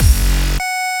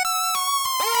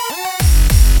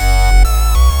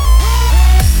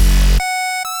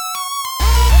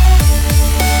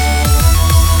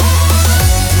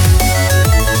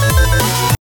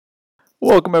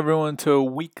Welcome everyone to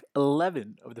week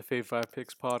 11 of the Fave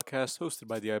Picks podcast, hosted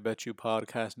by the iBetU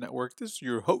Podcast Network. This is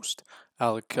your host,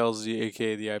 Alec Kelsey,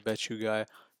 aka the iBetU guy.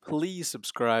 Please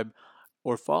subscribe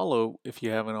or follow if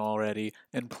you haven't already,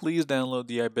 and please download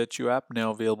the iBetU app,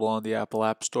 now available on the Apple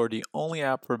App Store, the only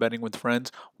app for betting with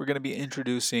friends. We're going to be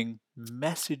introducing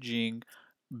messaging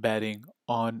betting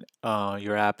on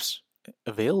your apps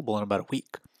available in about a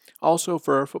week. Also,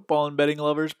 for our football and betting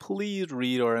lovers, please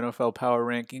read our NFL Power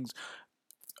Rankings,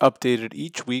 updated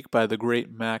each week by the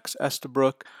great Max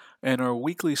Estabrook, and our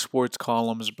weekly sports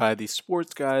columns by the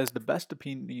Sports Guys, the best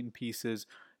opinion pieces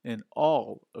in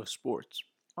all of sports.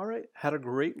 All right, had a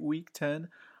great week 10.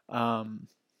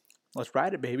 Let's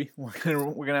ride it, baby. We're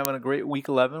gonna have a great week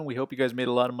 11. We hope you guys made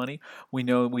a lot of money. We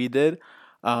know we did.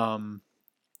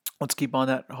 Let's keep on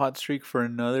that hot streak for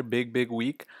another big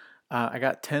week. I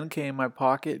got 10K in my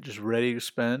pocket, just ready to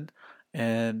spend,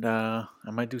 and I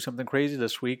might do something crazy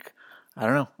this week. I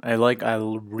don't know. I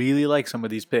really like some of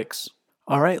these picks.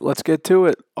 All right, let's get to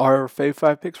it. Our Fave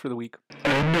 5 picks for the week.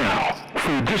 And now,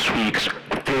 for this week's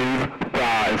Fave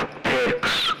 5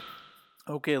 picks.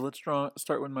 Okay, let's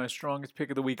start with my strongest pick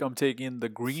of the week. I'm taking the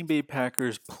Green Bay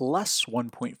Packers plus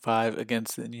 1.5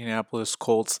 against the Indianapolis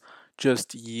Colts.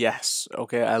 Just yes.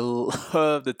 Okay, I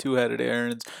love the two-headed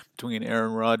errands between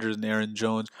Aaron Rodgers and Aaron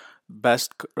Jones.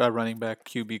 Best running back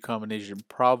QB combination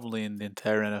probably in the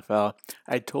entire NFL.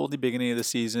 I told the beginning of the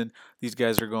season these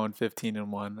guys are going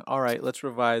 15-1. All right, let's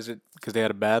revise it because they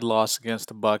had a bad loss against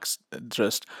the Bucks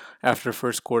just after the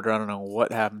first quarter. I don't know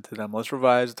what happened to them. Let's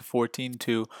revise to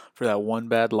 14-2 for that one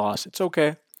bad loss. It's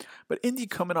okay. But Indy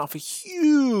coming off a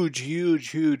huge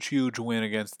win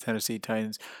against the Tennessee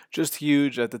Titans. Just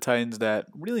huge at the Titans that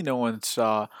really no one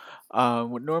saw.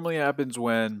 What normally happens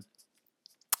when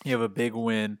you have a big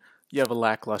win, you have a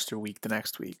lackluster week the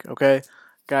next week, okay?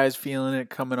 Guys feeling it,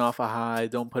 coming off a high,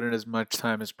 don't put in as much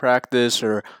time as practice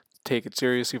or take it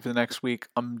seriously for the next week.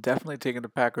 I'm definitely taking the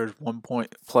Packers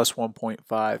plus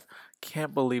 1.5.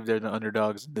 Can't believe they're the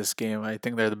underdogs in this game. I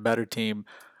think they're the better team,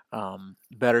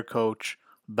 better coach,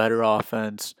 better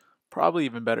offense, probably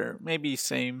even better, maybe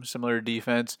similar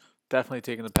defense. Definitely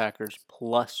taking the Packers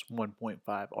plus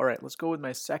 1.5. All right, let's go with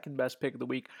my second best pick of the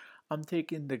week. I'm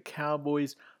taking the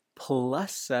Cowboys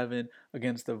plus 7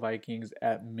 against the Vikings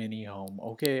at mini home.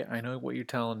 Okay, I know what you're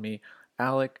telling me.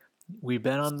 Alec, we've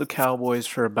been on the Cowboys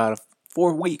for about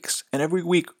 4 weeks, and every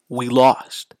week we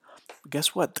lost. But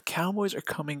guess what? The Cowboys are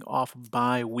coming off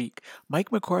bye week. Mike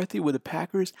McCarthy with the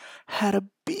Packers had a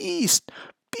beast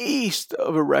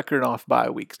of a record off bye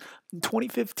weeks. In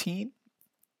 2015,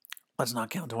 let's not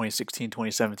count 2016,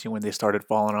 2017 when they started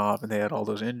falling off and they had all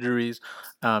those injuries.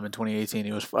 In 2018,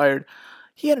 he was fired.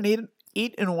 He had an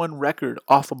 8-1 record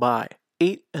off a bye.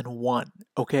 8-1.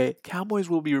 Okay, Cowboys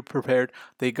will be prepared.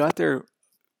 They got their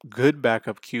good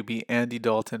backup QB Andy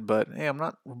Dalton, but hey, I'm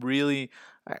not really.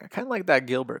 I kind of like that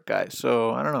Gilbert guy,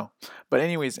 so I don't know. But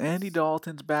anyways, Andy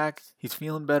Dalton's back. He's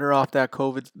feeling better off that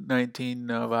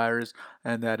COVID-19 virus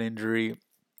and that injury.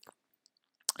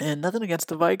 And nothing against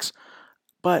the Vikes,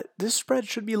 but this spread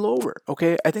should be lower,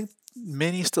 okay? I think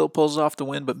Minnie still pulls off the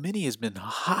win, but Minnie has been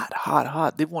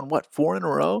hot. They've won, 4 in a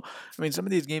row? I mean, some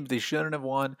of these games they shouldn't have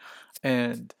won.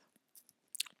 And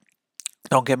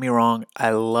don't get me wrong, I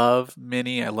love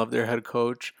Minnie. I love their head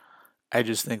coach. I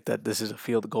just think that this is a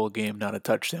field goal game, not a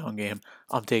touchdown game.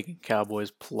 I'm taking Cowboys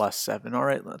plus 7. All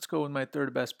right, let's go with my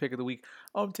third best pick of the week.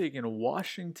 I'm taking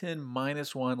Washington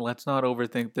 -1. Let's not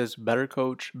overthink this. Better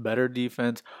coach, better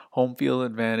defense, home field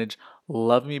advantage.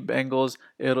 Love me, Bengals.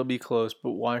 It'll be close,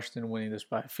 but Washington winning this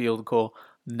by a field goal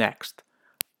next.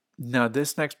 Now,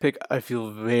 this next pick, I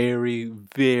feel very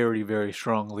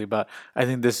strongly about. I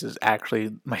think this is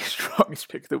actually my strongest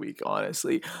pick of the week,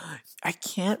 honestly. I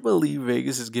can't believe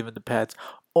Vegas has given the Pats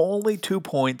only 2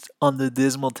 points on the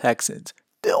dismal Texans.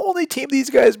 The only team these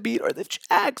guys beat are the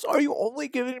Jags. Are you only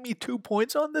giving me 2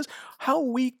 points on this? How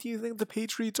weak do you think the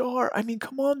Patriots are? I mean,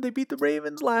 come on, they beat the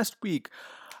Ravens last week.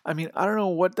 I mean, I don't know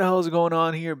what the hell is going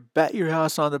on here. Bet your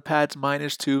house on the Pats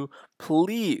 -2.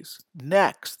 Please.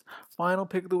 Next. Final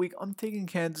pick of the week. I'm taking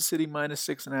Kansas City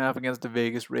 -6.5 against the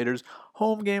Vegas Raiders.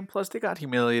 Home game, plus they got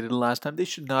humiliated last time. They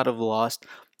should not have lost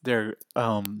their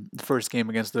first game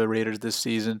against the Raiders this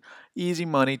season. Easy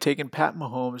money, taking Pat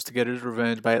Mahomes to get his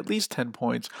revenge by at least 10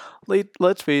 points.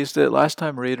 Let's face it, last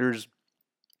time Raiders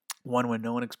won when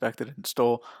no one expected it and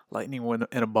stole lightning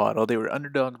in a bottle. They were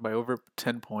underdogs by over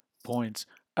 10 points.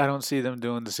 I don't see them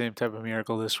doing the same type of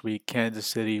miracle this week. Kansas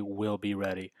City will be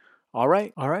ready. All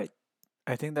right.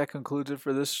 I think that concludes it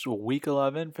for this week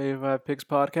 11 Fave 5 Picks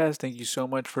podcast. Thank you so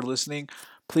much for listening.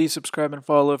 Please subscribe and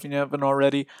follow if you haven't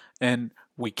already. And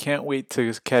we can't wait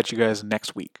to catch you guys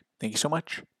next week. Thank you so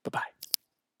much. Bye bye.